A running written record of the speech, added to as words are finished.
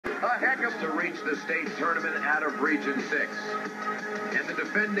heck of to reach the state tournament out of Region 6. And the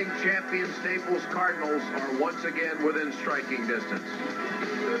defending champion Staples Cardinals are once again within striking distance.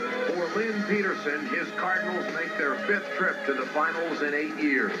 For Lynn Peterson, his Cardinals make their 5th trip to the finals in 8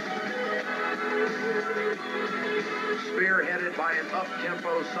 years. Spearheaded by an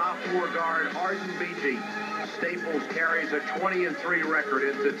up-tempo sophomore guard, Arden Beachy, Staples carries a 20-3 record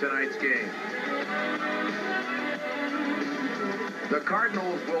into tonight's game. The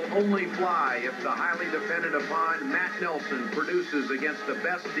Cardinals will only fly if the highly dependent upon Matt Nelson produces against the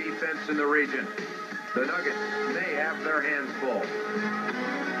best defense in the region. The Nuggets may have their hands full.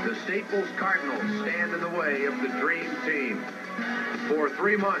 The Staples Cardinals stand in the way of the dream team. For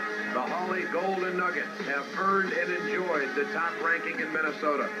 3 months, the Hawley Golden Nuggets have earned and enjoyed the top ranking in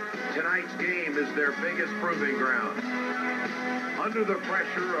Minnesota. Tonight's game is their biggest proving ground. Under the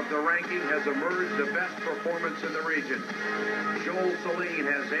pressure of the ranking has emerged the best performance in the region. Joel Saline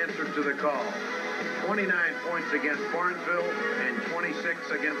has answered to the call. 29 points against Barnesville and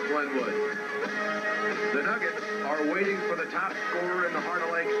 26 against Glenwood. The Nuggets are waiting for the top scorer in the Heart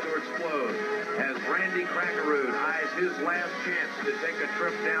of Lakes to explode as Randy Crackerood eyes his last chance to take a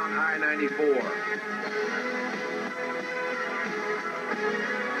trip down I-94.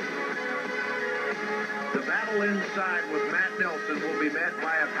 The battle inside with Matt Nelson will be met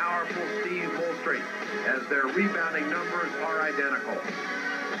by a powerful Steve Molstreet as their rebounding numbers are identical.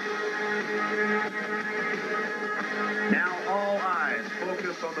 Now all eyes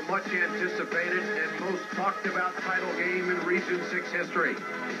focus on the much anticipated and most talked about title game in Region 6 history.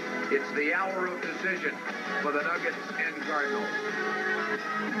 It's the hour of decision for the Nuggets and Cardinals.